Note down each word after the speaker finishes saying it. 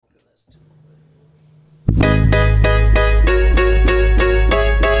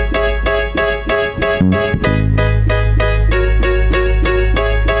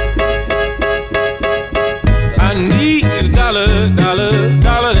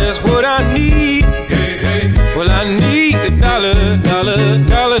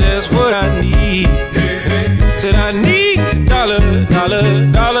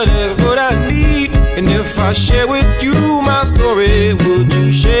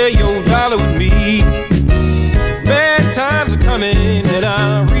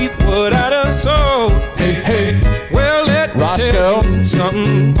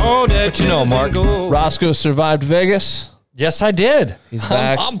go, Mark. Roscoe survived Vegas. Yes, I did. He's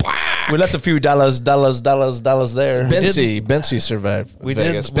back. I'm back. We left a few dollars there. Bency survived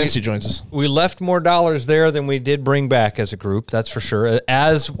Vegas. Bency joins us. We left more dollars there than we did bring back as a group. That's for sure.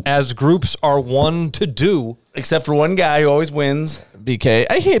 As groups are one to do. Except for one guy who always wins. BK.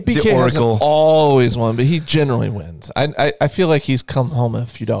 I hate BK. The Hasn't Oracle. always won, but he generally wins. I feel like he's come home a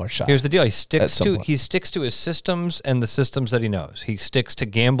few dollars shot. Here's the deal. He At sticks some point. to his systems and the systems that he knows. He sticks to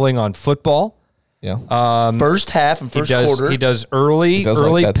gambling on football. Yeah. First half and first quarter. He does early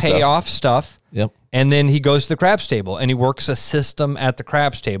like that payoff stuff. Yep. And then he goes to the craps table and he works a system at the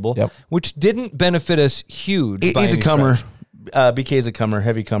craps table, Yep. which didn't benefit us huge. by He's a any comer. stretch. BK is a comer,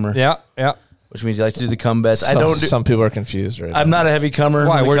 heavy comer. Yeah, yeah. Which means he likes to do the cum bets. Some people are confused right I'm not a heavy comer.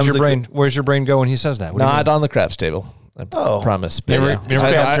 Why? when it Where's comes your to- brain? Where's your brain go when he says that? What do you Not mean? on the craps table. I promise. But Never- yeah.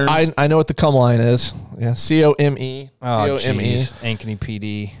 never found I know what the cum line is. Yeah. COME. Oh, COME. jeez. Ankeny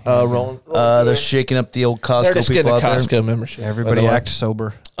PD. Rolling. They're shaking up the old Costco They're just people getting a out Costco membership. Everybody by the way. act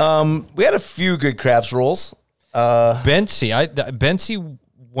sober. there. We had a few good craps rolls. Bency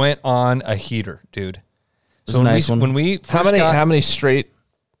went on a heater, dude. was a nice one. When we first How many straight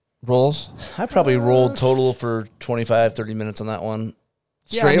rolls? I probably rolled total for 25, 30 minutes on that one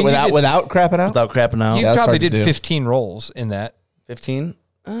Yeah, Straight I mean, you without crapping out? without crapping out. you that's probably hard to did do. 15 rolls in that. 15?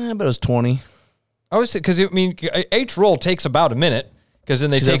 I bet it was 20. I was because each roll takes about a minute because then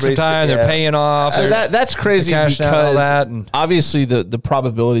they 'Cause take some everybody's time. They're yeah. paying off. So they're- that's crazy cash out and all because that and- obviously the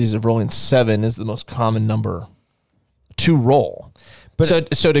probabilities of rolling 7 is the most common number to roll.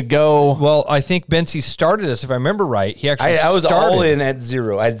 But so to go well, I think Bency started us, if I remember right. He actually I was started. all in at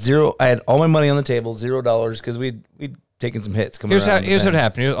zero. I had all my money on the table, $0 because we'd taken some hits coming around. Here's what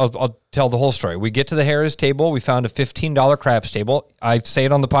happened. I'll tell the whole story. We get to the Harris table. We found a $15 craps table. I say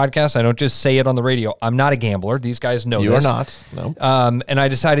it on the podcast. I don't just say it on the radio. I'm not a gambler. These guys know you this. are not. No. And I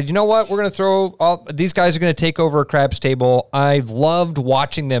decided, you know what? We're going to these guys are going to take over a craps table. I loved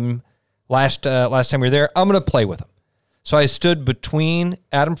watching them last time we were there. I'm going to play with them. So I stood between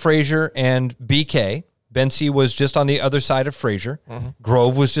Adam Frazier and BK. Bency was just on the other side of Frazier.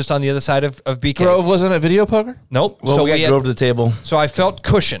 Grove was just on the other side of BK. Grove wasn't at video poker? Nope. Well, so we got Grove to the table. So I felt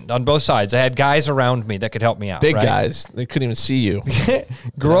cushioned on both sides. I had guys around me that could help me out. Big right? guys. They couldn't even see you.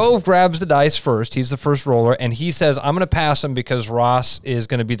 Grove grabs the dice first. He's the first roller, and he says, I'm going to pass him because Ross is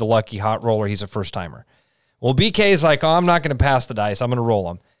going to be the lucky hot roller. He's a first-timer. Well, BK is like, I'm not going to pass the dice. I'm going to roll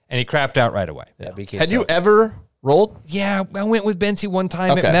them. And he crapped out right away. Yeah, BK Had you sucked. ever rolled? Yeah, I went with Bency one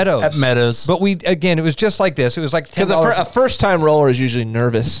time Okay. at Meadows. At Meadows. But it was just like this. It was like $10. Because a first-time roller is usually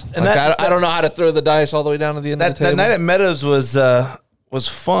nervous. And Like, I don't know how to throw the dice all the way down to the end of that the table. night at Meadows was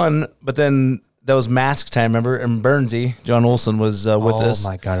fun, but then that was mask time, remember? And Bernsey, John Olson, was with us. Oh,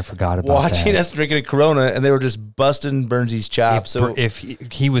 my God, I forgot about Watching that. us drinking a Corona, and they were just busting Bernsey's chops. If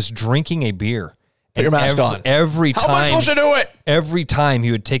he was drinking a beer. Put your mask on. Every How am I time, supposed to do it? every time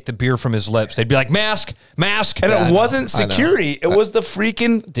he would take the beer from his lips, they'd be like, mask. and Yeah, I it know. wasn't I know. security. It was the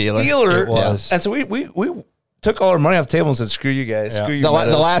freaking dealer. It was. And so we took all our money off the table and said, screw you guys. Yeah. Screw you, The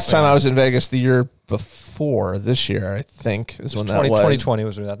Meadows. last time I was in Vegas the year before this year, I think, is when that was. 2020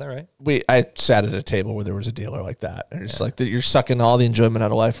 was that right? I sat at a table where there was a dealer like that. And it's like, you're sucking all the enjoyment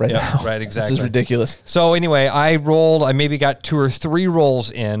out of life right now. right, This exactly. is ridiculous. So anyway, I maybe got 2 or 3 rolls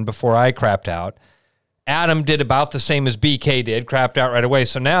in before I crapped out. Adam did about the same as BK did, crapped out right away.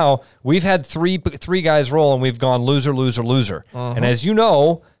 So now we've had three guys roll, and we've gone loser, loser, loser. And as you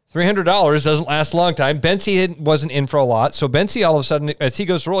know, $300 doesn't last a long time. Bency wasn't in for a lot. So Bency, all of a sudden, as he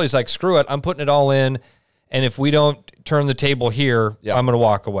goes to roll, he's like, screw it, I'm putting it all in. And if we don't turn the table here, Yep. I'm going to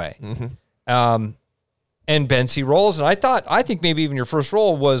walk away. And Bency rolls, and I think maybe even your first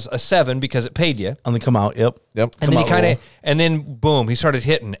roll was a 7 because it paid you. On the come out, yep. And then then boom, he started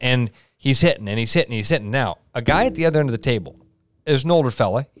hitting, and he's hitting, and he's hitting, and he's hitting. Now, a guy at the other end of the table is an older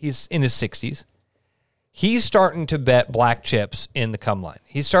fella. He's in his 60s. He's starting to bet black chips in the come line.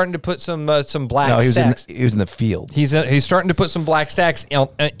 He's starting to put some black No, he was stacks. he was in the field. He's starting to put some black stacks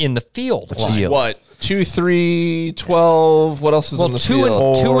in the field. line. Field. What? 2, 3, 12. What else is Well, in the 2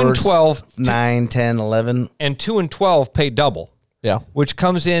 field? and 2 and 12, 9, 10, 11. and 2 and 12 pay double, Yeah. which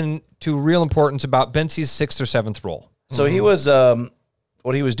comes in to real importance about Bency's 6th or 7th roll. So he was,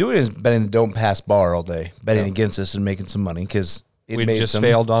 what he was doing is betting the don't pass bar all day, betting against us and making some money because it We made just some.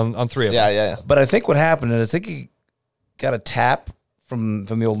 failed on 3 of them. Yeah. But I think what happened is I think he got a tap from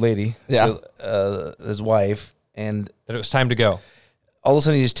the old lady, Yeah. his wife, and That it was time to go. all of a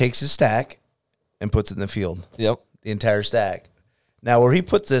sudden he just takes his stack and puts it in the field, Yep. the entire stack. Now where he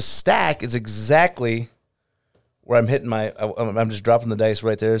puts this stack is exactly where I'm hitting I'm just dropping the dice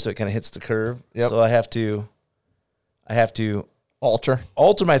right there, so it kind of hits the curve. Yep. So I have to alter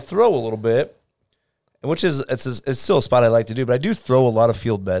my throw a little bit, which is it's still a spot I like to do, but I do throw a lot of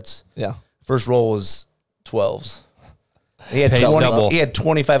field bets. Yeah. First roll was 12s. He had Pays double. He had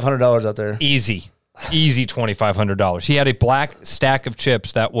 $2,500 out there. Easy $2,500. He had a black stack of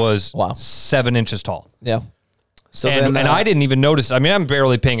chips that was 7 inches tall. Yeah. So and I didn't even notice. I mean, I'm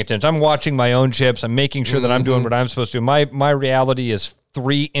barely paying attention. I'm watching my own chips. I'm making sure that I'm doing what I'm supposed to do. My reality is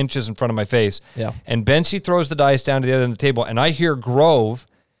 3 inches in front of my face. Yeah. And Bensi throws the dice down to the other end of the table, and I hear Grove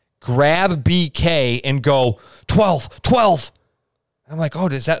grab BK and go, 12. I'm like, oh,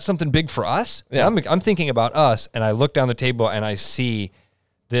 is that something big for us? Yeah. I'm thinking about us, and I look down the table, and I see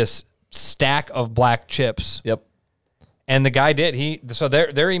this stack of black chips. Yep. And the guy did. So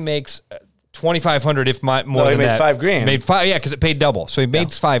there he makes $2,500, if more No, he than made that. $5,000. Made $5,000, yeah, because it paid double. So he made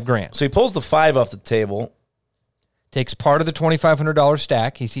 $5,000. So he pulls the 5 off the table. Takes part of the $2,500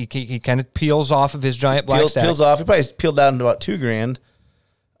 stack. He kind of peels off of his giant black stack. Peels off. He probably peeled down to about $2,000.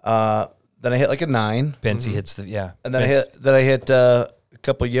 Then I hit like a 9. Bensi hits the And then I hit a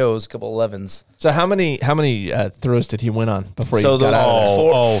couple yos, a couple 11s. So how many throws did he win on before he So got those out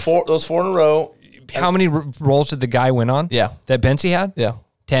of there? those 4 in a row. How many rolls did the guy win on? Yeah. That Bensi had? Yeah.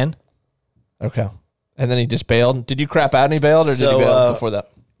 10. Okay. And then he just bailed. Did you crap out and he bailed, or did he bail before that?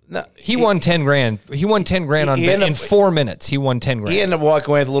 No, He won $10,000. He won $10,000 in 4 minutes. He won $10,000. He ended up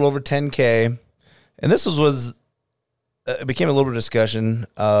walking away with a little over $10K. And this was it became a little bit of discussion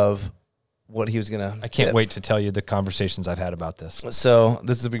of what he was going to. I can't wait to tell you the conversations I've had about this. So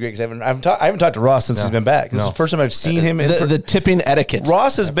this will be great because I haven't talked to Ross since he's been back. This is the first time I've seen him. The tipping etiquette.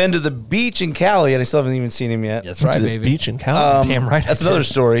 Ross has been to the beach in Cali, and I still haven't even seen him yet. That's right, To the baby. beach in Cali. Damn right. That's another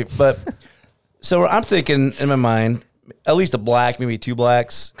story. But so I'm thinking in my mind, at least a black, maybe 2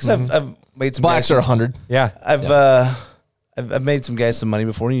 blacks, because I've made some Blacks guys, are 100. Yeah. I've made some guys some money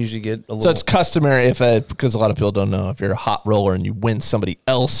before, and you usually get a little. So it's customary because a lot of people don't know, if you're a hot roller and you win somebody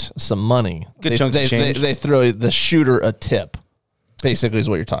else some money, Good chunks of change. They throw the shooter a tip. Basically, is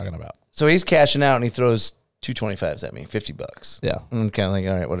what you're talking about. So he's cashing out, and he throws 225s at me, $50. Yeah. I'm kind of like,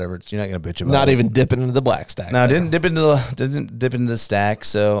 all right, whatever. You're not gonna bitch about Not it. even dipping into the black stack. No, didn't dip into the stack.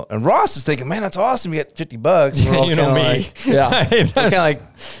 So, and Ross is thinking, man, that's awesome. You get $50. We're all You know kinda me. like, Yeah. we're kind of like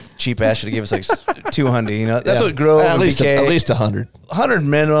cheap ass should have given us like 200. You know, that's Yeah. what Grove at and least BK, at least 100. 100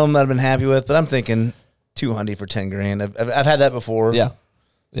 minimum. I've been happy with, but I'm thinking 200 for $10,000. I've had that before. Yeah.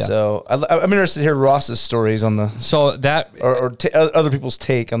 Yeah. So I'm interested to hear Ross's stories on the So that or other people's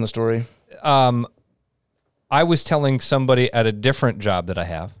take on the story. I was telling somebody at a different job that I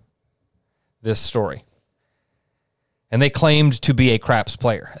have this story. And they claimed to be a craps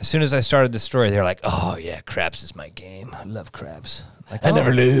player. As soon as I started the story, they were like, oh, yeah, craps is my game. I love craps. Like, I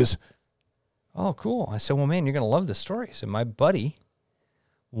never lose. Oh, cool. I said, well, man, you're going to love this story. So my buddy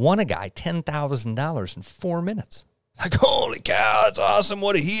won a guy $10,000 in 4 minutes. Like, holy cow, that's awesome.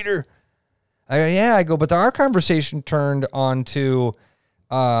 What a heater. I go, yeah. I go, but our conversation turned on to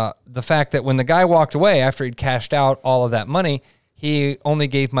the fact that when the guy walked away after he'd cashed out all of that money, he only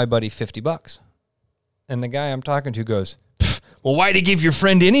gave my buddy $50. And the guy I'm talking to goes, well, why'd he give your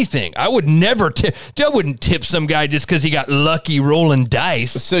friend anything? I would never tip. I wouldn't tip some guy just because he got lucky rolling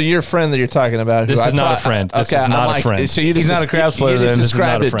dice. So your friend that you're talking about, This is not a friend. This is not a friend. So you He's just, not a craps player, You then. just This is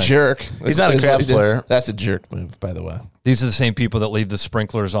not described a a friend. jerk. He's not a That's what craps he did. player. That's a jerk move, by the way. These are the same people that leave the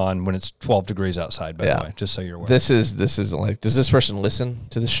sprinklers on when it's 12 degrees outside, by Yeah. the way, just so you're aware. This is like, does this person listen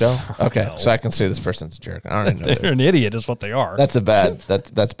to the show? Okay, No. so I can say this person's a jerk. I don't even know They're this. an idiot is what they are. That's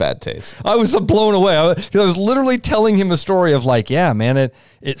that's bad taste. I was blown away. I was literally telling him a story of like, yeah, man,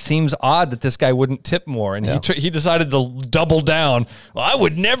 it seems odd that this guy wouldn't tip more. And he decided to double down. Well, I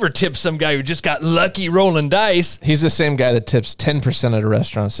would never tip some guy who just got lucky rolling dice. He's the same guy that tips 10% at a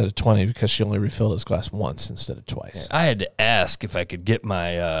restaurant instead of 20 because she only refilled his glass once instead of twice. I had to ask if I could get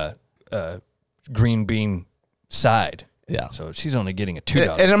my green bean side. Yeah. So she's only getting a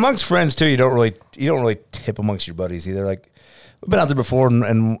 $2. And amongst friends too, you don't really tip amongst your buddies either. Like we've been out there before,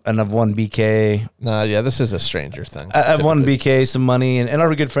 and I've won BK. No, yeah, this is a stranger thing. I've won BK some money, and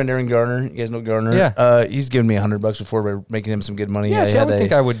our good friend Aaron Garner. You guys know Garner? Yeah. He's given me $100 before by making him some good money. Yeah, see, I would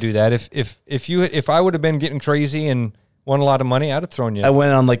think I would do that if I would have been getting crazy and won a lot of money. I'd have thrown you. I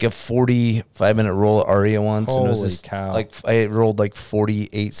went on like a 45-minute roll at Aria once, and it was Holy just cow. like I rolled like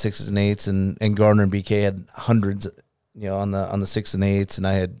 48 6s and 8s, and Garner and BK had hundreds, on the 6 and 8s, and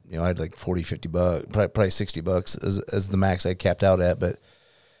I had like 40, $50, probably $60 as the max I capped out at. But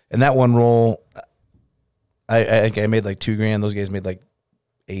in that one roll, I made like $2,000. Those guys made like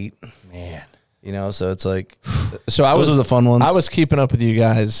 8. Man. So it's like So those are the fun ones. I was keeping up with you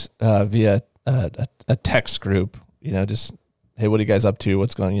guys via a text group. Just, hey, what are you guys up to?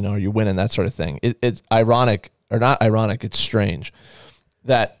 What's going? Are you winning? That sort of thing. It's ironic. or not ironic, it's strange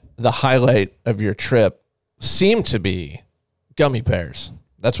that the highlight of your trip seemed to be gummy bears.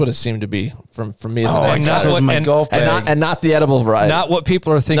 That's what it seemed to be from me as an outsider. Golf bag. And not the edible variety. Not what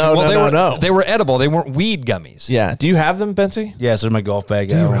people are thinking. No, They were edible. They weren't weed gummies. Yeah. Do you have them, Bensy? Yes, there's my golf bag.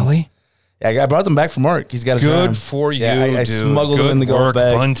 Do you really? Yeah, I brought them back from Mark. He's got a Good for you, I dude. smuggled them Good in the golf work,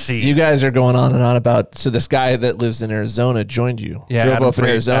 bag. Bunsey. You guys are going on and on about. So this guy that lives in Arizona joined you. Yeah, drove Adam up in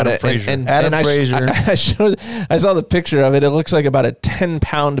Arizona. Adam Frazier. Adam Frazier. I saw the picture of it. It looks like about a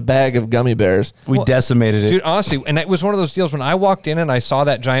 10-pound bag of gummy bears. We decimated it. Dude, honestly, and it was one of those deals when I walked in and I saw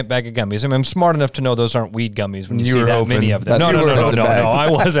that giant bag of gummies. I mean, I'm smart enough to know those aren't weed gummies when you see were that hoping. many of them. That's No, your expensive bag.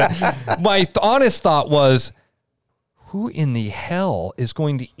 I wasn't. My honest thought was, who in the hell is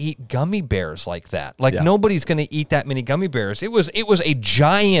going to eat gummy bears like that? Like nobody's going to eat that many gummy bears. It was a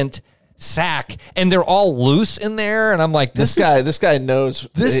giant sack, and they're all loose in there. And I'm like, this guy knows.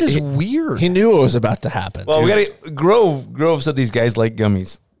 This is weird. He knew what was about to happen. Well, we got to Grove said these guys like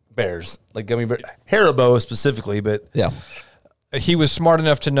gummies, bears, like gummy bears, Haribo specifically, but yeah. He was smart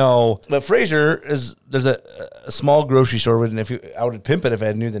enough to know. But Frazier there's a small grocery store, and I would pimp it if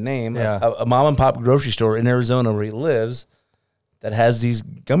I knew the name. Yeah. A mom and pop grocery store in Arizona where he lives that has these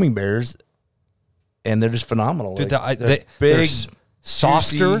gummy bears, and they're just phenomenal. Dude, they're they're big,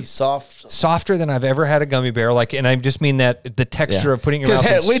 softer, juicy, soft. softer than I've ever had a gummy bear. Like, and I just mean that the texture of putting it around.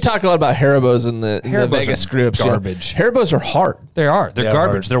 Because we talk a lot about Haribos in the Haribos Vegas are groups. garbage. Haribos are hard. They are. They're They are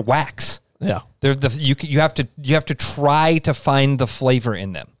garbage. hard. They're wax. Yeah. They're you have to try to find the flavor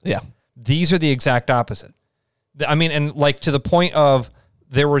in them. Yeah. These are the exact opposite. I mean, and like to the point of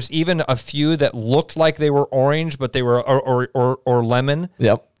there was even a few that looked like they were orange, but they were or lemon.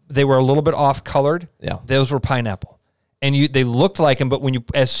 Yep. They were a little bit off colored. Yeah. Those were pineapple. And they looked like them, but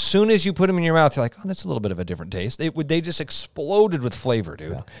as soon as you put them in your mouth, you're like, oh, that's a little bit of a different taste. They just exploded with flavor,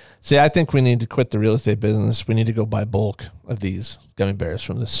 dude. Yeah. See, I think we need to quit the real estate business. We need to go buy bulk of these gummy bears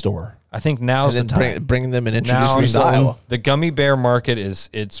from the store. I think now's the And time. then bring them and introduce Now them to Iowa. the gummy bear market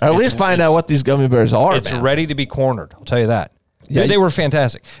Or at least find out what these gummy bears are. it's man. ready to be cornered. I'll tell you that. Yeah, They were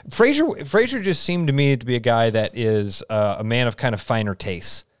fantastic. Frazier just seemed to me to be a guy that is a man of kind of finer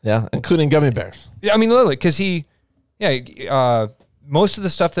tastes. Yeah, including gummy bears. Yeah, I mean, literally, because most of the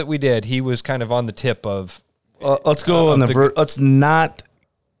stuff that we did, he was kind of on the tip of. Let's go on let's not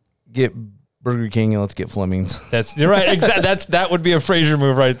get Burger King and let's get Fleming's. You're right. Exactly. That would be a Frazier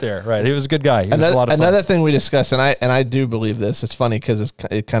move right there. Right. He was a good guy. He was a lot of fun. Another thing we discussed, and I do believe this. It's funny because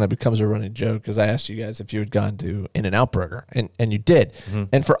it kind of becomes a running joke. Because I asked you guys if you had gone to In-N-Out Burger, and you did. Mm-hmm.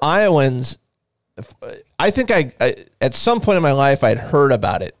 And for Iowans, I think I at some point in my life I'd heard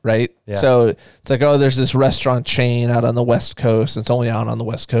about it, right? Yeah. So it's like, oh, there's this restaurant chain out on the West Coast. It's only out on the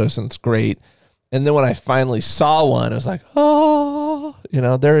West Coast, and it's great. And then when I finally saw one, I was like, oh,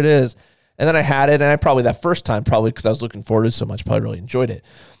 there it is. And then I had it, and I probably that first time, probably because I was looking forward to it so much, probably really enjoyed it.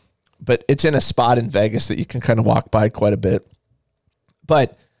 But it's in a spot in Vegas that you can kind of walk by quite a bit.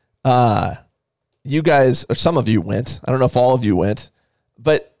 But you guys, or some of you went. I don't know if all of you went,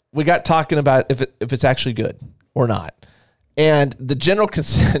 but we got talking about if it's actually good or not. And the general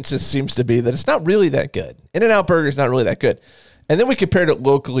consensus seems to be that it's not really that good. In-N-Out Burger is not really that good. And then we compared it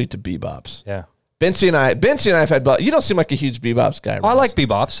locally to Bebop's. Yeah. Bensy and I have had. You don't seem like a huge Bebop's guy. I like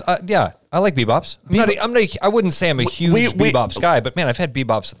Bebop's. Yeah, I like Bebop's. I wouldn't say I'm a huge Bebop's guy, but man, I've had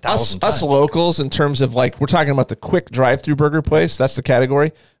Bebop's 1,000 times. Us locals, in terms of like, we're talking about the quick drive-through burger place. That's the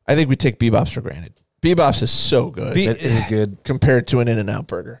category. I think we take Bebop's for granted. Bebop's is so good. It is good compared to an In-N-Out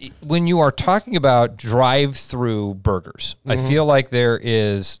Burger. When you are talking about drive-through burgers, I feel like there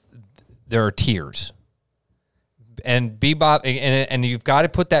are tiers. And Bebop, and you've got to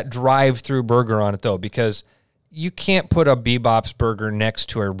put that drive-through burger on it though, because you can't put a Bebop's burger next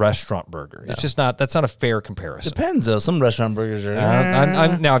to a restaurant burger. No. It's just not. That's not a fair comparison. Depends though. Some restaurant burgers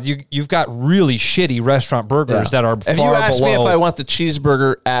are. Now, you've got really shitty restaurant burgers that are far below. If you ask me if I want the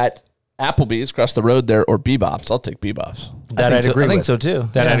cheeseburger at Applebee's across the road there or Bebop's, I'll take Bebop's. That I'd agree with. I think so too.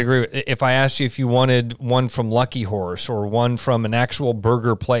 I'd agree with. If I asked you if you wanted one from Lucky Horse or one from an actual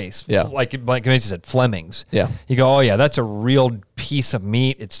burger place, like you said, Fleming's, you go, oh yeah, that's a real piece of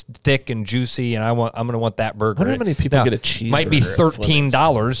meat. It's thick and juicy, and I'm going to want that burger. I wonder how many people get a cheeseburger. Might be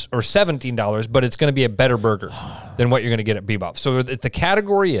 $13 or $17, but it's going to be a better burger than what you're going to get at Bebop. So the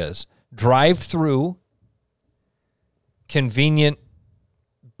category is drive-through, convenient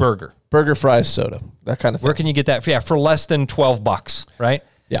burger. Burger, fries, soda, that kind of thing. Where can you get that? For less than $12, right?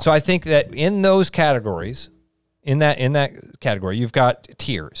 Yeah. So I think that in those categories, in that category, you've got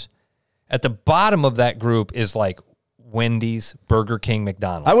tiers. At the bottom of that group is like Wendy's, Burger King,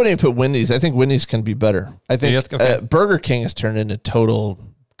 McDonald's. I wouldn't even put Wendy's. I think Wendy's can be better. I think Burger King has turned into total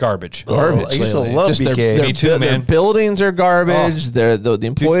Garbage. Garbage. I used to lately. love Just BK. Their, Me too, their man. buildings are garbage. The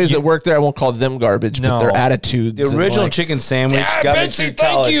employees that work there, I won't call them garbage, but No. their attitudes. The and, original like, chicken sandwich Dad, got me Betsy, through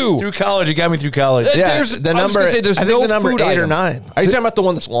thank college. you. Through college, it got me through college. Yeah, There's- the I was number. gonna say there's I think no the number food 8 or item. 9. Are you talking about the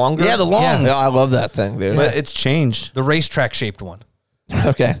one that's longer? Yeah, the long. Yeah, I love that thing, dude. But it's changed. The racetrack shaped one.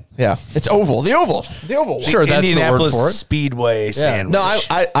 Okay, yeah, it's oval. The oval. The oval. one. Sure, that's the word Indianapolis for it. Speedway sandwich. No,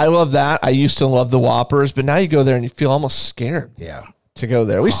 I love that. I used to love the Whoppers, but now you go there and you feel almost scared yeah. to go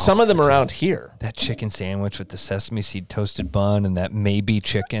there. At least some of them around here. That chicken sandwich with the sesame seed toasted bun and that maybe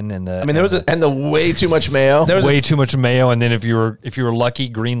chicken and the I mean, there was a And the way too much mayo. There was way too much mayo, and then if you were lucky,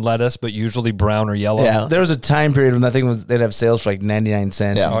 green lettuce, but usually brown or yellow. Yeah. there was a time period when I think they'd have sales for like 99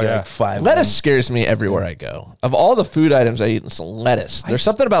 cents. Yeah. And you Oh, get yeah. like 5. Lettuce scares me everywhere I go. Of all the food items I eat, it's lettuce. There's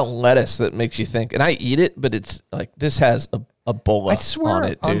something about lettuce that makes you think, and I eat it, but it's like this has a bola I swear on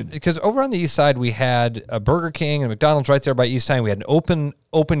it, dude. because over on the east side we had a Burger King and McDonald's right there by East Side. We had an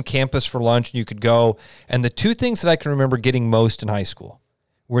open campus for lunch, and you could go. And the two things that I can remember getting most in high school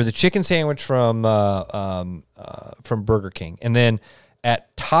were the chicken sandwich from Burger King, and then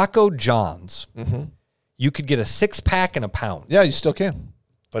at Taco John's, you could get a 6-pack and a pound. Yeah, you still can.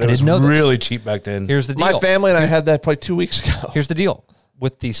 But I it was didn't know this. really cheap back then. Here's the deal. My family and I had that probably 2 weeks ago. Here's the deal.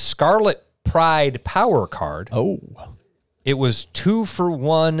 With the Scarlet Pride Power Card, Oh, it was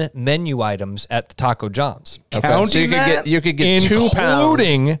 2-for-1 menu items at the Taco John's. okay. Counting So that? you could get 2 pounds.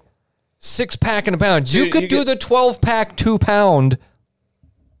 Including 6-pack and a pound. You Dude, could you do get- the 12-pack 2-pound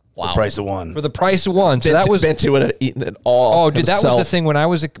The price of one. for the price of one. So that was Bente would have eaten it all. Oh, dude, that was the himself. thing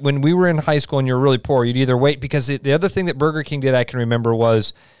when we were in high school and you were really poor. You'd either wait because the other thing that Burger King did I can remember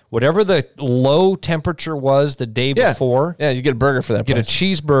was whatever the low temperature was the day Yeah. before, Yeah, you get a burger for that get a price.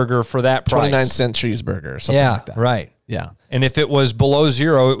 cheeseburger for that price. 29-cent cheeseburger or something Yeah, like that. right. Yeah. And if it was below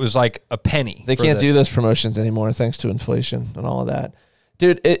zero, it was like a penny. They for can't the- do those promotions anymore thanks to inflation and all of that.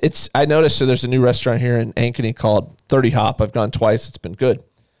 Dude, it's I noticed so there's a new restaurant here in Ankeny called 30 Hop. I've gone twice. It's been good.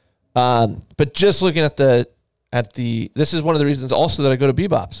 But just looking at the this is one of the reasons also that I go to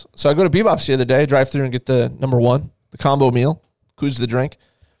Bebop's. So I go to Bebop's the other day, drive through and get the number 1, the combo meal, includes the drink.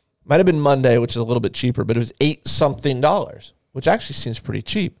 Might have been Monday, which is a little bit cheaper, but it was $8-something, which actually seems pretty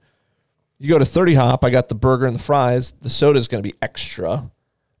cheap. You go to 30 Hop, I got the burger and the fries. The soda is going to be extra.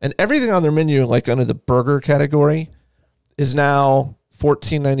 And everything on their menu, like under the burger category, is now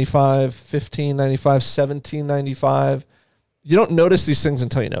 $14.95, $15.95, $17.95. You don't notice these things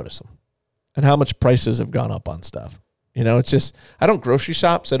until you notice them and how much prices have gone up on stuff. You know, it's just, I don't grocery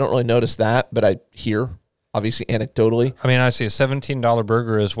shop, so I don't really notice that, but I hear, obviously, anecdotally. I mean, honestly, a $17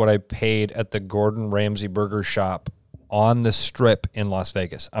 burger is what I paid at the Gordon Ramsay Burger Shop on the Strip in Las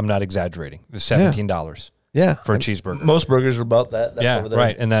Vegas. I'm not exaggerating. It was $17 Yeah. for a cheeseburger. Most burgers are about that. Yeah, over there.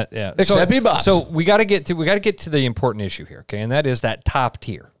 right. And that, yeah. Except Bebop's. So we got to get to the important issue here, okay? And that is that top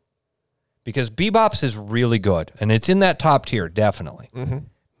tier. Because Bebop's is really good, and it's in that top tier, definitely.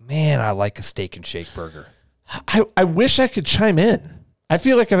 Man, I like a Steak and Shake burger. I wish I could chime in. I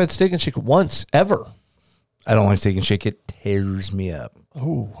feel like I've had Steak and Shake once, ever. I don't like Steak and Shake. It tears me up.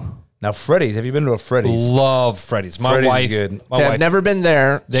 Oh. Now, Freddy's. Have you been to a Freddy's? Love Freddy's. My Freddy's is wife, good. my Okay, wife. I've never been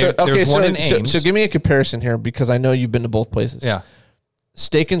there. There's one in Ames. So give me a comparison here because I know you've been to both places. Yeah.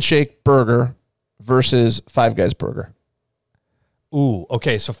 Steak and Shake burger versus Five Guys burger. Ooh,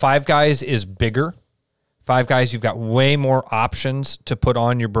 okay. So Five Guys is bigger. Five Guys, you've got way more options to put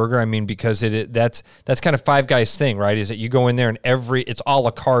on your burger. I mean, because that's kind of Five Guys thing, right? Is that you go in there and it's a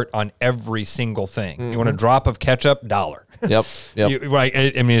la carte on every single thing. You want a drop of ketchup, $1. Yep.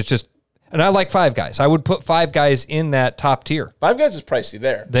 Right. I mean, it's just, and I like Five Guys. I would put Five Guys in that top tier. Five Guys is pricey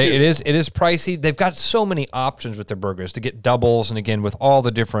there. It is pricey. They've got so many options with their burgers to get doubles, and again with all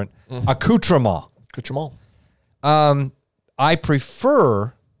the different accoutrements. Accoutrement. I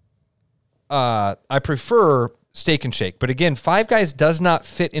prefer Steak and Shake, but again, Five Guys does not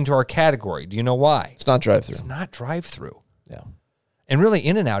fit into our category. Do you know why? It's not drive-through. It's not drive-through, Yeah. and really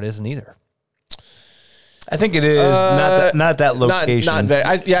In-N-Out isn't either. I think it is not that location. Not very.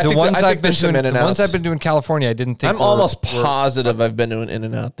 I think ones I think I've been there's some doing, the In-N-Outs. ones I've been doing in California, I didn't think. I'm almost positive I've been to an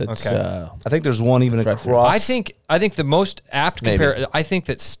In-N-Out that's. Okay. I think there's one even Drive-through. across. I think the most apt Maybe. compare. I think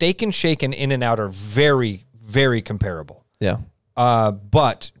that Steak and Shake and In-N-Out are very, very comparable. Yeah.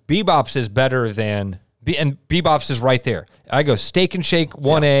 But Bebop's is better than and Bebop's is right there. I go Steak and Shake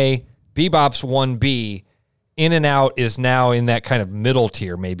 1A, Bebop's 1B. In-N-Out is now in that kind of middle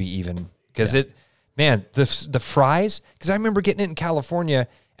tier, maybe even because the fries. Because I remember getting it in California,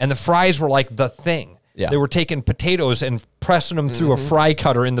 and the fries were like the thing. Yeah. They were taking potatoes and pressing them through a fry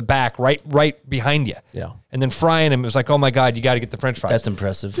cutter in the back, right behind you. Yeah. And then frying them. It was like, oh my God, you got to get the French fries. That's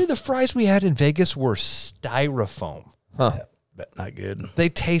impressive. Dude, the fries we had in Vegas were styrofoam. Huh. not good. They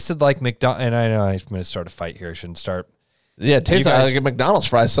tasted like McDonald's. And I know I'm going to start a fight here. I shouldn't start. Yeah, it tastes guys- like a McDonald's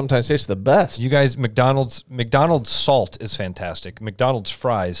fries. Sometimes tastes the best. You guys, McDonald's salt is fantastic. McDonald's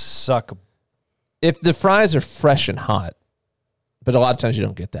fries suck. If the fries are fresh and hot, but a lot of times you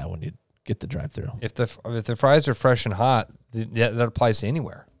don't get that when you get the drive-through. If the fries are fresh and hot, that applies to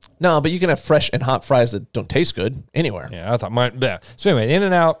anywhere. No, but you can have fresh and hot fries that don't taste good anywhere. Yeah, I thought mine. Yeah. So anyway,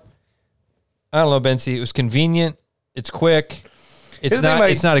 In-N-Out. I don't know, Benzie. It was convenient. It's quick. It's Here's the thing, not.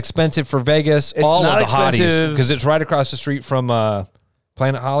 Mike. It's not expensive for Vegas. It's All not of the hotties expensive. because it's right across the street from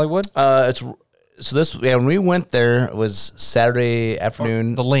Planet Hollywood. When we went there, it was Saturday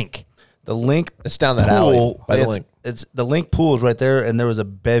afternoon. The Link. The Link It's down that pool, alley by the it's, link. It's the Link pool is right there, and there was a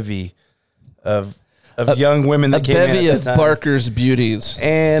bevy of young women A that came in bevy at of the time. Barker's beauties.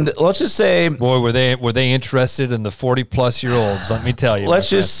 And let's just say, Boy, were they interested in the 40-plus-year-olds? Let me tell you. let's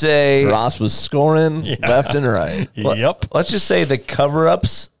just say, Ross was scoring left and right. Yep. let's just say the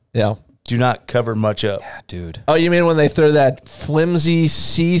cover-ups Yeah. do not cover much up Dude. Oh, you mean when they throw that flimsy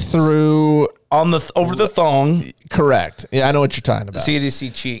see-through? on the over the thong Correct. Yeah, I know what you're talking about.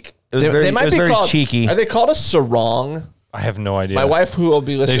 CDC cheek. It was They, very, they might it was be very called, cheeky. Are they called a sarong? I have no idea. My wife, who will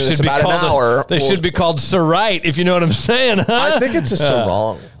be listening to this about an hour, They should be called Sarite, if you know what I'm saying. Huh? I think it's a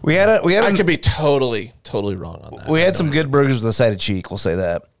sarong. we had I could be totally wrong on that. we had some good burgers with a side of cheek. We'll say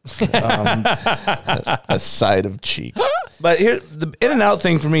that. A side of cheek. But here, the In-N-Out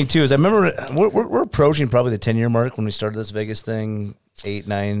thing for me too is I remember we're approaching probably the 10-year mark when we started this Vegas thing, 8,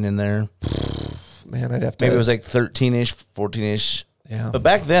 9 in there. Man, I'd have to. Maybe it was like 13-ish, 14-ish. Yeah. But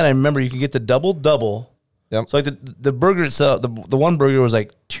back then, I remember you could get the double. Yep. So like the burger itself, the one burger was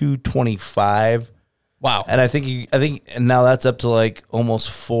like $2.25, Wow. and I think and now that's up to like almost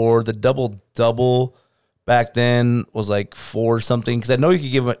 $4. The double back then was like $4 something because I know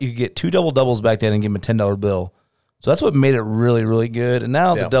you could get 2 doubles back then and give them a $10 bill. So that's what made it really, really good. And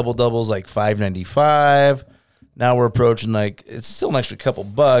now Yeah. the double is like $5.95. Now we're approaching like it's still an extra couple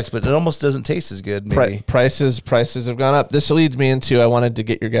bucks, but it almost doesn't taste as good. Maybe Prices have gone up. This leads me into I wanted to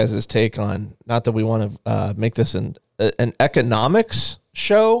get your guys' take on, not that we want to make this an economics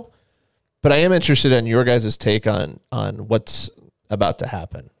show, but I am interested in your guys' take on what's about to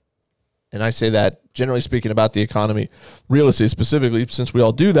happen. And I say that generally speaking about the economy, real estate specifically, since we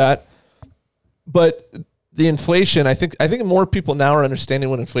all do that. But the inflation, I think more people now are understanding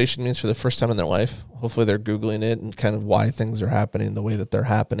what inflation means for the first time in their life. Hopefully they're Googling it and kind of why things are happening the way that they're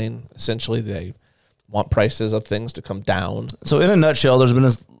happening. Essentially, they want prices of things to come down. So in a nutshell, there's been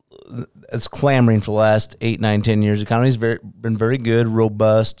it's clamoring for the last 8, 9, 10 years. The economy's been very good,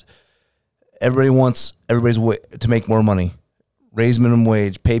 robust. Everybody wants to make more money, raise minimum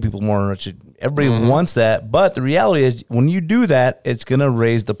wage, pay people more. Everybody wants that, but the reality is when you do that, it's going to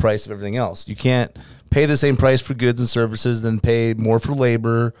raise the price of everything else. You can't pay the same price for goods and services, then pay more for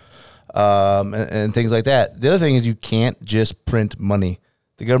labor and things like that. The other thing is you can't just print money.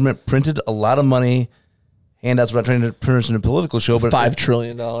 The government printed a lot of money. Handouts, we're not trying to turn this into a political show, but $5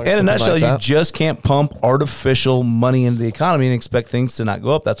 trillion. in a nutshell, you just can't pump artificial money into the economy and expect things to not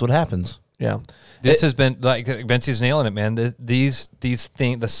go up. That's what happens. Yeah. This has been like Bensie's nailing it, man. These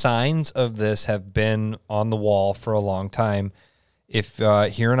things, the signs of this have been on the wall for a long time. If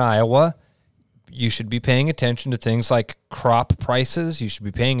here in Iowa, you should be paying attention to things like crop prices. You should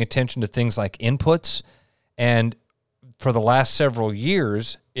be paying attention to things like inputs. And for the last several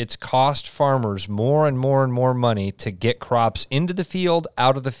years, it's cost farmers more and more and more money to get crops into the field,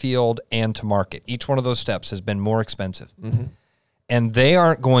 out of the field, and to market. Each one of those steps has been more expensive. Mm-hmm. And they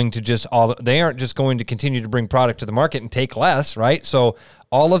aren't going to just going to continue to bring product to the market and take less, right? So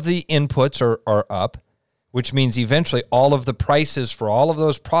all of the inputs are up, which means eventually all of the prices for all of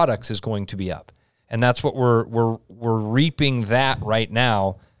those products is going to be up. And that's what we're reaping that right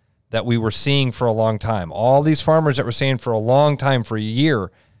now that we were seeing for a long time. All these farmers that were saying for a long time, for a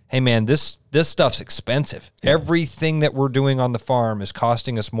year, hey man, this stuff's expensive. Yeah. Everything that we're doing on the farm is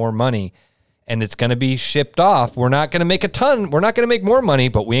costing us more money. And it's going to be shipped off. We're not going to make a ton. We're not going to make more money,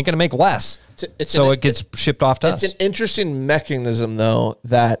 but we ain't going to make less. It gets shipped off to us. It's an interesting mechanism, though,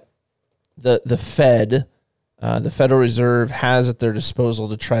 that the Fed, the Federal Reserve, has at their disposal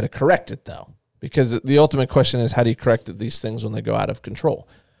to try to correct it, though. Because the ultimate question is, how do you correct these things when they go out of control?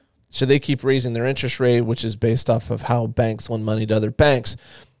 So they keep raising their interest rate, which is based off of how banks lend money to other banks.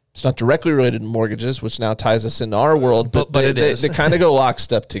 It's not directly related to mortgages, which now ties us into our world, but they kind of go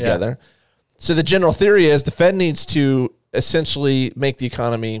lockstep together. Yeah. So the general theory is the Fed needs to essentially make the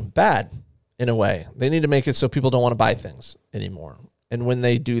economy bad in a way. They need to make it so people don't want to buy things anymore. And when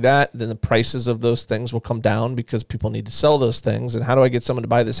they do that, then the prices of those things will come down because people need to sell those things. And how do I get someone to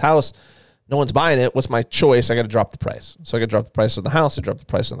buy this house? no one's buying it. What's my choice? I got to drop the price. So I got to drop the price on the house. I drop the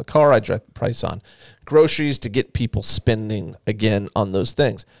price on the car. I drop the price on groceries to get people spending again on those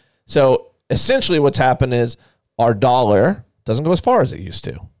things. So essentially what's happened is our dollar doesn't go as far as it used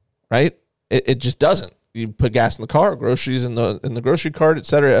to, right? It just doesn't. You put gas in the car, groceries in the grocery cart, et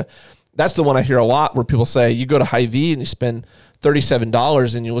cetera. That's the one I hear a lot where people say you go to Hy-Vee and you spend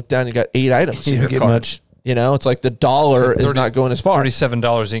 $37 and you look down, you got 8 items in You your don't get cart. much. You know, it's like the dollar is not going as far.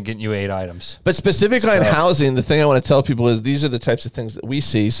 $37 ain't getting you 8 items. But specifically on housing, the thing I want to tell people is these are the types of things that we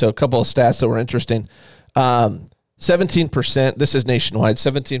see. So a couple of stats that were interesting. 17%, this is nationwide,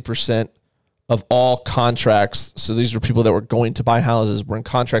 17% of all contracts, so these were people that were going to buy houses, were in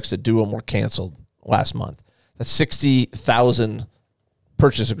contracts to do them, were canceled last month. That's 60,000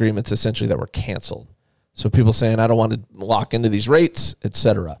 purchase agreements essentially that were canceled. So people saying, I don't want to lock into these rates, et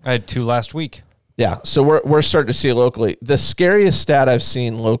cetera. I had 2 last week. Yeah, so we're starting to see it locally. The scariest stat I've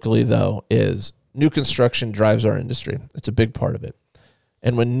seen locally, though, is new construction drives our industry. It's a big part of it.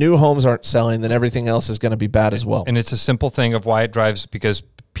 And when new homes aren't selling, then everything else is going to be bad as well. And it's a simple thing of why it drives, because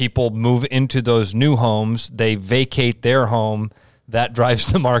people move into those new homes, they vacate their home, that drives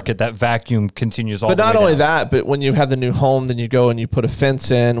the market. That vacuum continues all the way But not only down. that, but when you have the new home, then you go and you put a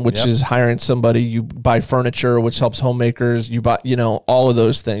fence in, which Yep. is hiring somebody. You buy furniture, which helps homemakers. You buy, all of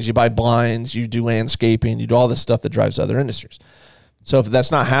those things. You buy blinds, you do landscaping, you do all this stuff that drives other industries. So if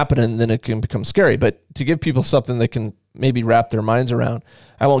that's not happening, then it can become scary. But to give people something they can maybe wrap their minds around,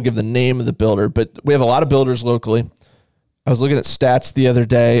 I won't give the name of the builder, but we have a lot of builders locally. I was looking at stats the other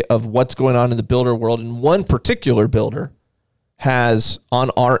day of what's going on in the builder world, and one particular builder has on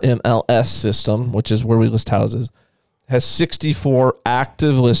our MLS system, which is where we list houses, has 64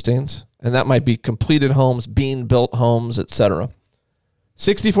 active listings, and that might be completed homes, being built homes, etc.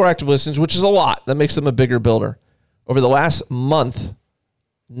 64 active listings, which is a lot. That makes them a bigger builder. Over the last month,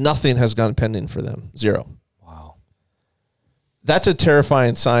 nothing has gone pending for them. 0. Wow. That's a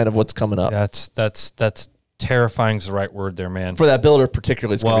terrifying sign of what's coming up. That's terrifying is the right word there, man. For that builder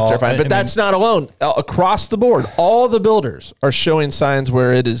particularly, it's going to be Well, terrifying. But that's not alone. Across the board, all the builders are showing signs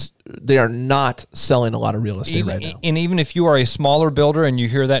where they are not selling a lot of real estate right now. And even if you are a smaller builder and you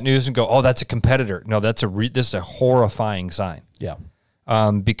hear that news and go, "Oh, that's a competitor," no, this is a horrifying sign. Yeah.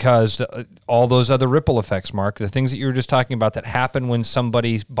 Because all those other ripple effects, Mark, the things that you were just talking about that happen when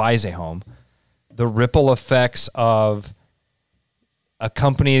somebody buys a home, the ripple effects of a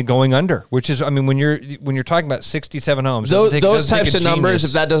company going under, which is, when you're talking about 67 homes, Those doesn't take types a of numbers, genius.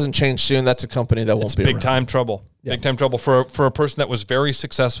 if that doesn't change soon, that's a company that won't be Big around. time trouble. Yeah. Big time trouble for a person that was very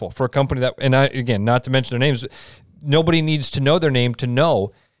successful, for a company that, and again, not to mention their names, nobody needs to know their name to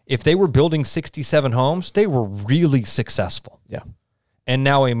know if they were building 67 homes, they were really successful. Yeah. And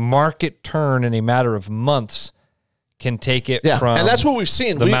now a market turn in a matter of months can take it from, and that's what we've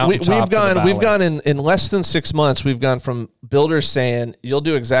seen. the mountaintop to the We've valley. gone in less than 6 months. We've gone from builders saying you'll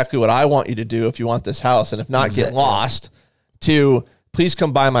do exactly what I want you to do if you want this house, and if not, get lost, to please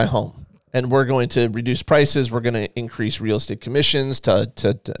come buy my home, and we're going to reduce prices. We're going to increase real estate commissions to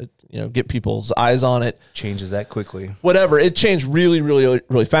get people's eyes on it. Changes that quickly. Whatever, it changed really, really,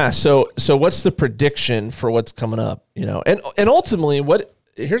 really fast. So what's the prediction for what's coming up? And ultimately,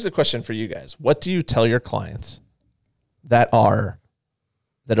 here's the question for you guys: what do you tell your clients that own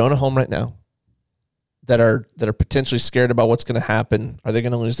a home right now, that are potentially scared about what's going to happen? Are they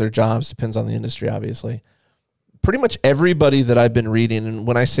going to lose their jobs? Depends on the industry, obviously. Pretty much everybody that I've been reading, and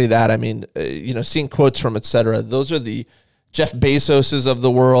when I say that, I mean seeing quotes from et cetera. Those are the Jeff Bezoses of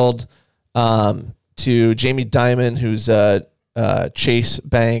the world, to Jamie Dimon, who's Chase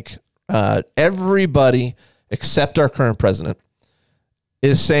Bank. Everybody except our current president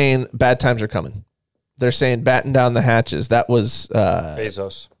is saying bad times are coming. They're saying batten down the hatches. That was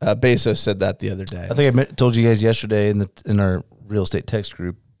Bezos. Bezos said that the other day. I think I told you guys yesterday in our real estate text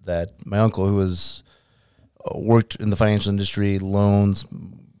group that my uncle, who was worked in the financial industry, home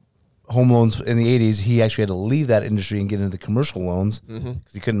loans in the 80s, he actually had to leave that industry and get into the commercial loans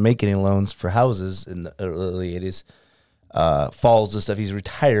because he couldn't make any loans for houses in the early 80s. Follows this stuff. He's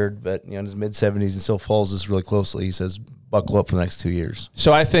retired, but in his mid 70s and still follows this really closely. He says, buckle up for the next 2 years.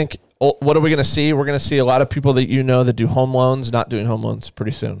 So I think, what are we going to see? We're going to see a lot of people that that do home loans not doing home loans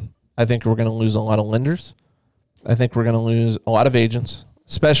pretty soon. I think we're going to lose a lot of lenders. I think we're going to lose a lot of agents,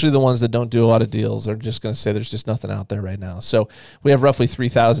 especially the ones that don't do a lot of deals. They're just going to say there's just nothing out there right now. So we have roughly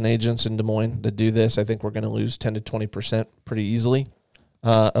 3,000 agents in Des Moines that do this. I think we're going to lose 10 to 20% pretty easily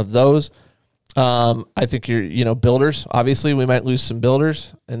of those. I think builders, obviously we might lose some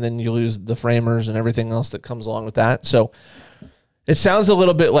builders, and then you lose the framers and everything else that comes along with that. So it sounds a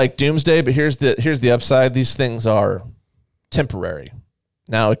little bit like doomsday, but here's the upside. These things are temporary.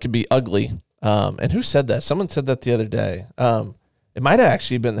 Now it could be ugly. And who said that? Someone said that the other day. It might have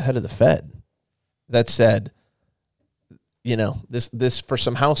actually been the head of the Fed that said, this for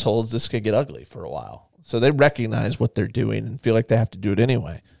some households, this could get ugly for a while. So they recognize what they're doing and feel like they have to do it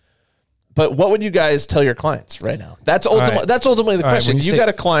anyway. But what would you guys tell your clients right now? That's ultimately the question. You got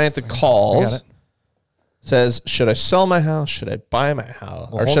a client that calls, says, "Should I sell my house? Should I buy my house,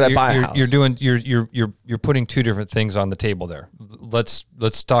 or should I buy a house?" You're putting two different things on the table there. Let's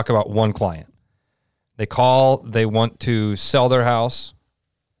talk about one client. They call. They want to sell their house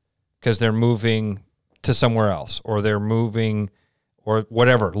because they're moving to somewhere else, or they're moving, or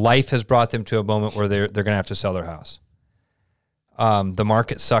whatever. Life has brought them to a moment where they're going to have to sell their house. The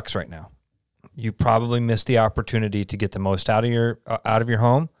market sucks right now. You probably missed the opportunity to get the most out of your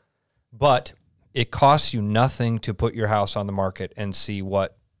home, but it costs you nothing to put your house on the market and see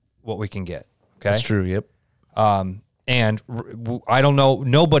what we can get. Okay, that's true. Yep. And I don't know.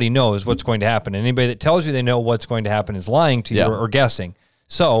 Nobody knows what's going to happen. Anybody that tells you they know what's going to happen is lying to you or guessing.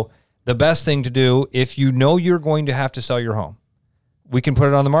 So the best thing to do, if you know you're going to have to sell your home, we can put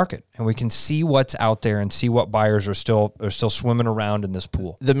it on the market and we can see what's out there and see what buyers are still swimming around in this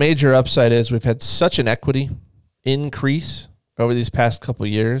pool. The major upside is we've had such an equity increase over these past couple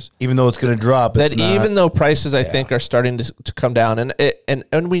of years. Even though it's going to drop, even though prices I think are starting to come down,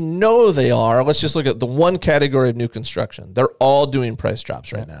 and we know they are. Let's just look at the one category of new construction. They're all doing price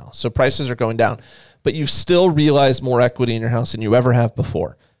drops right now. So prices are going down, but you've still realized more equity in your house than you ever have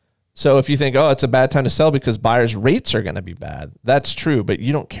before. So if you think, oh, it's a bad time to sell because buyers' rates are going to be bad, that's true, but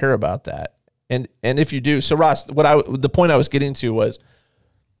you don't care about that. And if you do, so Ross, the point I was getting to was,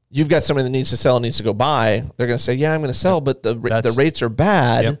 you've got somebody that needs to sell and needs to go buy. They're going to say, yeah, I'm going to sell, but the rates are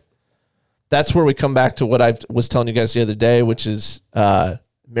bad. Yep. That's where we come back to what I was telling you guys the other day, which is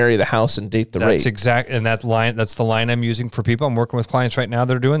marry the house and date the rate. That's the line I'm using for people. I'm working with clients right now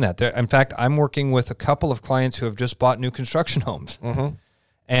that are doing that. In fact, I'm working with a couple of clients who have just bought new construction homes. Mm-hmm.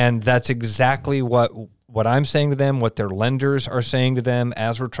 And that's exactly what I'm saying to them, what their lenders are saying to them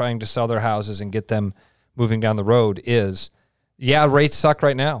as we're trying to sell their houses and get them moving down the road is, yeah, rates suck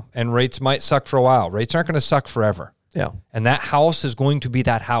right now, and rates might suck for a while. Rates aren't going to suck forever. Yeah. And that house is going to be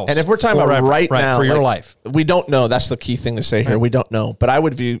that house. And if we're talking about right now, for your life. We don't know. That's the key thing to say here. Right. We don't know. But I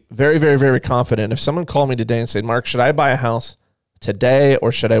would be very, very, very confident if someone called me today and said, Mark, should I buy a house today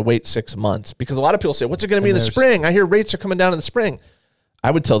or should I wait 6 months? Because a lot of people say, what's it going to be in the spring? I hear rates are coming down in the spring. I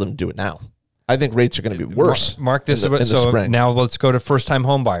would tell them to do it now. I think rates are going to be worse. Mark, this in the spring. Now let's go to first-time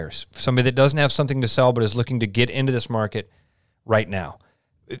home buyers. Somebody that doesn't have something to sell but is looking to get into this market right now.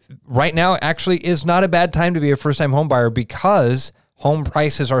 Right now actually is not a bad time to be a first-time home buyer because home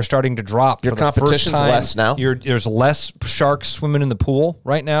prices are starting to drop. Your competition's less now. There's less sharks swimming in the pool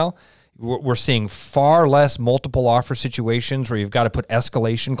right now. We're seeing far less multiple offer situations where you've got to put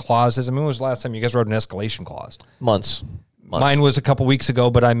escalation clauses. I mean, when was the last time you guys wrote an escalation clause? Months. Mine was a couple weeks ago,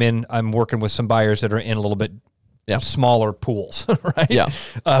 but I'm working with some buyers that are in a little bit smaller pools, right? Yeah.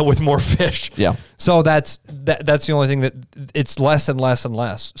 With more fish. Yeah. So that's the only thing that it's less and less and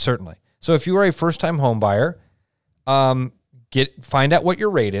less, certainly. So if you are a first-time home buyer, find out what your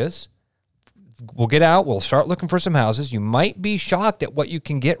rate is. We'll get out. We'll start looking for some houses. You might be shocked at what you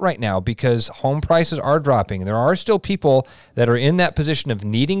can get right now because home prices are dropping. There are still people that are in that position of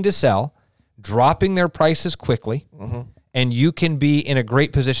needing to sell, dropping their prices quickly. Mm-hmm. And you can be in a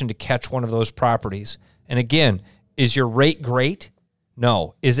great position to catch one of those properties. And again, is your rate great?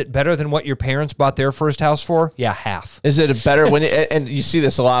 No. Is it better than what your parents bought their first house for? Yeah, half. Is it better when and you see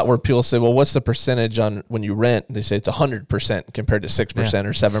this a lot where people say, well, what's the percentage on when you rent? They say it's 100% compared to 6%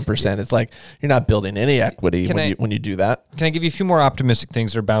 or 7%. It's like you're not building any equity when you do that. Can I give you a few more optimistic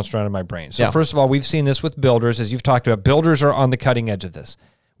things that are bounced around in my brain? So first of all, we've seen this with builders, as you've talked about. Builders are on the cutting edge of this.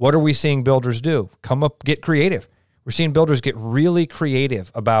 What are we seeing builders do? Come up, get creative. We're seeing builders get really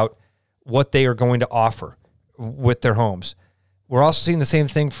creative about what they are going to offer with their homes. We're also seeing the same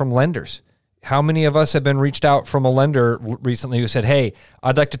thing from lenders. How many of us have been reached out from a lender recently who said, hey,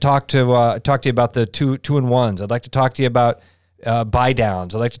 I'd like to talk to you about the two and ones. I'd like to talk to you about buy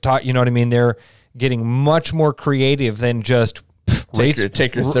downs. I'd like to talk, you know what I mean? They're getting much more creative than just take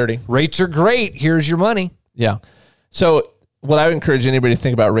your 30. Rates are great. Here's your money. Yeah. So what I would encourage anybody to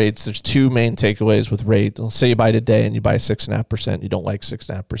think about rates, there's two main takeaways with rate. Let's say you buy today and you buy 6.5%. You don't like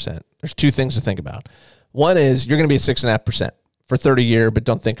 6.5%. There's two things to think about. One is you're going to be at 6.5% for 30 years, but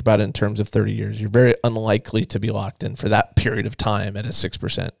don't think about it in terms of 30 years. You're very unlikely to be locked in for that period of time at a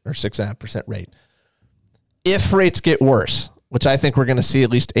 6% or 6.5% rate. If rates get worse, which I think we're going to see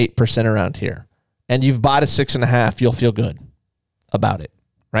at least 8% around here, and you've bought at 6.5%, you'll feel good about it,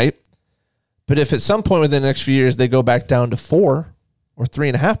 right? But if at some point within the next few years they go back down to 4, or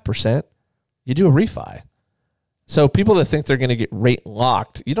 3.5%, you do a refi. So people that think they're going to get rate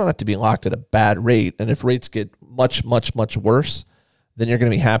locked, you don't have to be locked at a bad rate. And if rates get much, much, much worse, then you're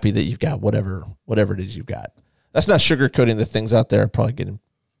going to be happy that you've got whatever it is you've got. That's not sugarcoating the things out there are probably getting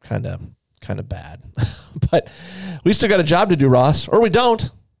kind of bad. But we still got a job to do, Ross, or we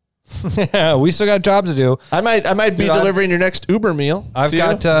don't. Yeah, we still got a job to do. I might be delivering your next Uber meal. I've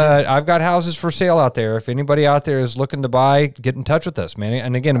got houses for sale out there. If anybody out there is looking to buy, get in touch with us, man.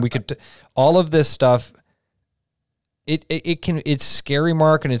 And again, we could all of this stuff. It's scary,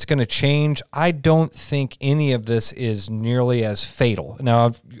 Mark, and it's going to change. I don't think any of this is nearly as fatal.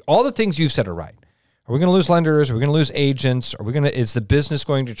 Now, all the things you've said are right. Are we going to lose lenders? Are we going to lose agents? Is the business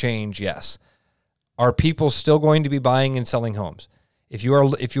going to change? Yes. Are people still going to be buying and selling homes? If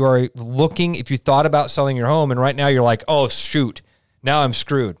you thought about selling your home and right now you're like, oh shoot, now I'm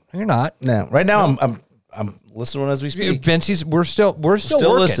screwed. You're not. No, right now I'm listening as we speak. Bensie's, we're still working.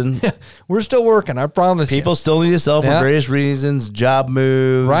 Listening. We're still working. I promise. People still need to sell for various reasons, job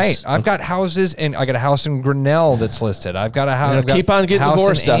moves. Right. I've got houses, and I got a house in Grinnell that's listed. I've got a house. Keep on getting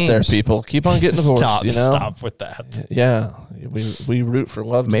divorced out there, people. Keep on getting divorced. Stop with that. Yeah, we root for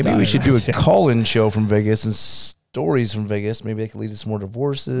love. Maybe we should do a call-in show from Vegas and stories from Vegas. Maybe it could lead to some more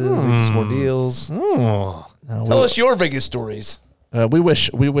divorces, lead to some more deals. Tell us your Vegas stories. We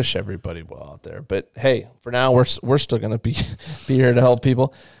wish everybody well out there, but hey, for now we're still gonna be here to help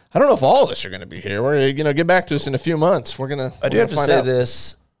people. I don't know if all of us are gonna be here. We're get back to us in a few months. I do have to say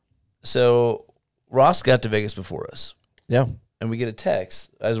this. So Ross got to Vegas before us. Yeah, and we get a text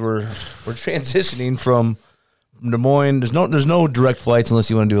as we're transitioning from Des Moines. There's no direct flights unless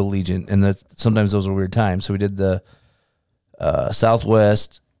you want to do Allegiant, and sometimes those are weird times. So we did the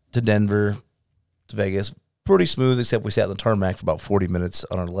Southwest to Denver to Vegas. Pretty smooth, except we sat on the tarmac for about 40 minutes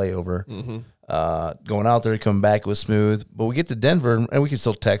on our layover. Mm-hmm. Going out there, coming back, it was smooth. But we get to Denver, and we can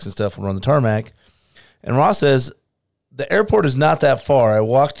still text and stuff when we're on the tarmac. And Ross says, the airport is not that far. I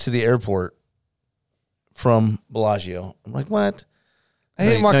walked to the airport from Bellagio. I'm like, what? No,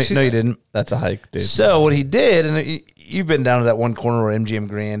 you didn't. That's a hike, dude. So what he did, and you've been down to that one corner where MGM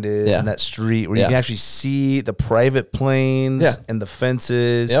Grand is, and that street where you can actually see the private planes and the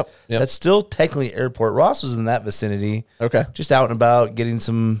fences. Yep. That's still technically airport. Ross was in that vicinity. Okay. Just out and about getting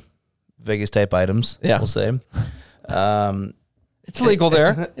some Vegas type items. Yeah, we'll say. It's legal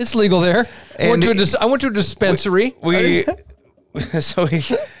there. It's legal there. I went to a dispensary. So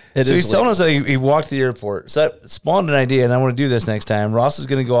he's telling us that he walked to the airport. So that spawned an idea, and I want to do this next time. Ross is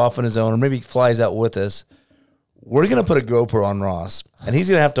going to go off on his own, or maybe he flies out with us. We're going to put a GoPro on Ross, and he's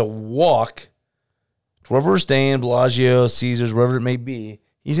going to have to walk to wherever we're staying, Bellagio, Caesars, wherever it may be.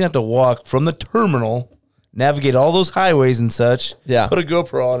 He's going to have to walk from the terminal, navigate all those highways and such, put a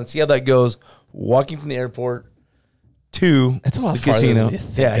GoPro on and see how that goes, walking from the airport to the casino. He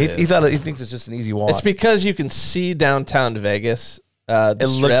thinks it's just an easy walk. It's because you can see downtown Vegas. It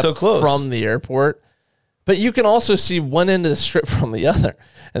looks so close from the airport, but you can also see one end of the strip from the other.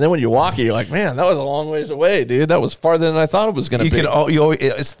 And then when you walk it, you're like, man, that was a long ways away, dude. That was farther than I thought it was going to be.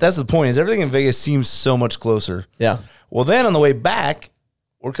 That's the point. Is everything in Vegas seems so much closer. Yeah. Well, then on the way back,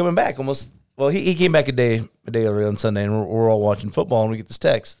 we're coming back almost. Well, he came back a day early on Sunday, and we're all watching football, and we get this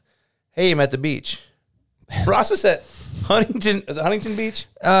text. Hey, I'm at the beach. Ross is at Huntington. Is it Huntington Beach?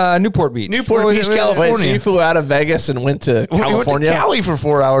 Newport Beach. Newport Beach, California. Wait, so you flew out of Vegas and went to California? We went to Cali for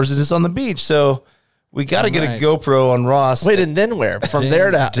 4 hours and just on the beach. So we got to get a GoPro on Ross. Wait, and then where? From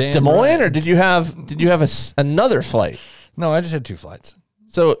there to Des Moines, or did you have another flight? No, I just had 2 flights.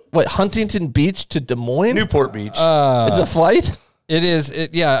 So what? Huntington Beach to Des Moines? Newport Beach. It's a flight. It is.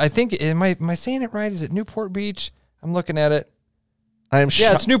 I think. Am I saying it right? Is it Newport Beach? I'm looking at it.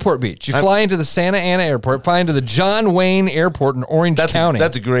 Yeah, it's Newport Beach. You fly into the Santa Ana Airport, fly into the John Wayne Airport in Orange County.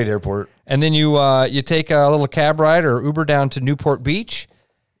 That's a great airport. And then you take a little cab ride or Uber down to Newport Beach.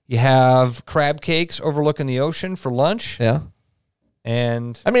 You have crab cakes overlooking the ocean for lunch. Yeah.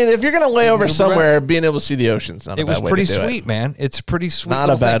 And I mean, if you're going to lay over somewhere, being able to see the ocean's not a bad way to do it. It was pretty sweet, man. It's pretty sweet. Not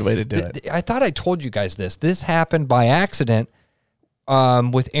a bad way to do it. I thought I told you guys this. This happened by accident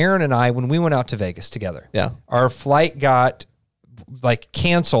with Aaron and I when we went out to Vegas together. Yeah. Our flight got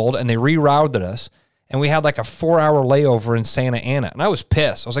canceled and they rerouted us, and we had a 4-hour layover in Santa Ana, and I was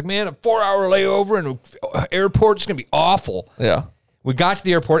pissed. I was like, man, a 4-hour layover in an airport is gonna be awful. Yeah. We got to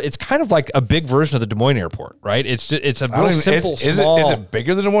the airport. It's kind of like a big version of the Des Moines airport, right? It's a real simple, small. Is it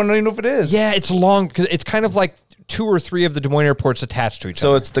bigger than the one? I don't even know if it is. Yeah, it's long because it's kind of like 2 or 3 of the Des Moines airports attached to each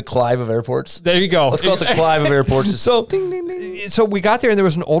other. So it's the Clive of airports. There you go. Let's call it the Clive of airports. So we got there, and there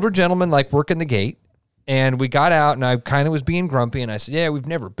was an older gentleman working the gate. And we got out, and I kind of was being grumpy, and I said, yeah, we've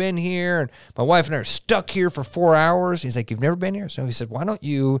never been here, and my wife and I are stuck here for 4 hours. He's like, you've never been here? So he said, why don't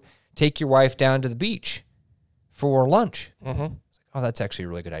you take your wife down to the beach for lunch? I was like, oh, that's actually a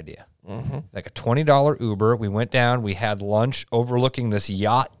really good idea. Like a $20 Uber. We went down. We had lunch overlooking this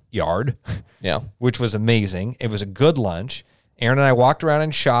yacht yard, which was amazing. It was a good lunch. Aaron and I walked around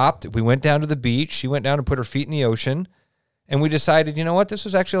and shopped. We went down to the beach. She went down and put her feet in the ocean. And we decided, you know what? This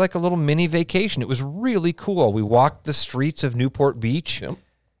was actually like a little mini vacation. It was really cool. We walked the streets of Newport Beach. And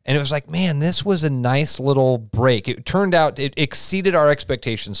it was like, man, this was a nice little break. It turned out it exceeded our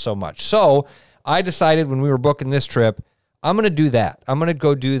expectations so much. So I decided when we were booking this trip, I'm going to do that. I'm going to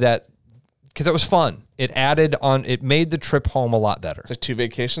go do that because it was fun. It made the trip home a lot better. It's like 2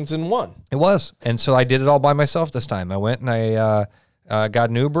 vacations in one. It was. And so I did it all by myself this time. I went and I got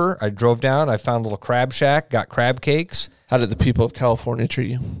an Uber. I drove down. I found a little crab shack, got crab cakes. How did the people of California treat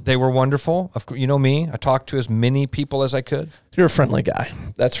you? They were wonderful. You know me. I talked to as many people as I could. You're a friendly guy.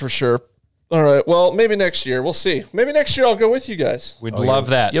 That's for sure. All right. Well, maybe next year. We'll see. Maybe next year I'll go with you guys. We'd love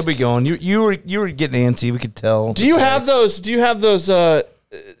that. You'll be going. You were getting antsy. We could tell. Do you have those?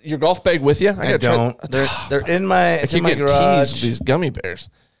 Your golf bag with you? I don't. They're in my. I keep getting teased with these gummy bears.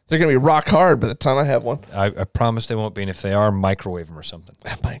 They're going to be rock hard by the time I have one. I promise they won't be. And if they are, microwave them or something.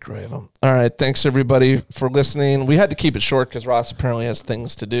 Microwave them. All right. Thanks, everybody, for listening. We had to keep it short because Ross apparently has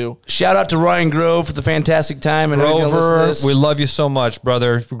things to do. Shout out to Ryan Grove for the fantastic time. And Grover, we love you so much,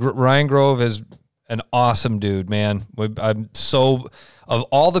 brother. Ryan Grove is an awesome dude, man. Of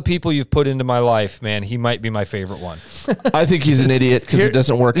all the people you've put into my life, man, he might be my favorite one. I think he's an idiot because it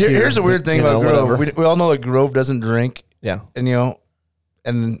doesn't work here. Here's the weird thing about Grove. We all know that Grove doesn't drink. Yeah.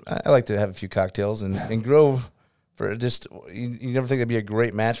 And I like to have a few cocktails. And Grove, you never think that'd be a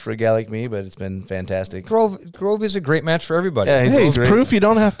great match for a guy like me, but it's been fantastic. Grove is a great match for everybody. Yeah, it's proof you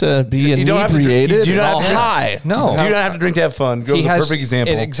don't have to be inebriated and all high. No. You don't have to drink to have fun. Grove's a perfect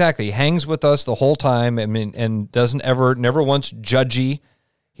example. Exactly. He hangs with us the whole time and never once judgy.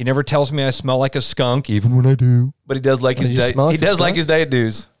 He never tells me I smell like a skunk, even when I do. But he does like his diet. He does like his diet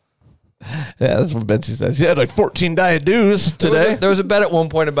dues. Yeah, that's what Betsy says. She had like 14 diet dews today. There was a bet at one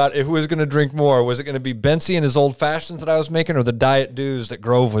point about who was going to drink more. Was it going to be Bency and his old fashions that I was making, or the diet dews that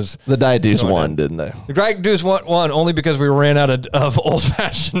Grove was? The diet dews won, didn't they? The diet dews won only because we ran out of old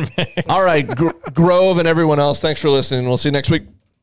fashioned mix. All right, Grove and everyone else, thanks for listening. We'll see you next week.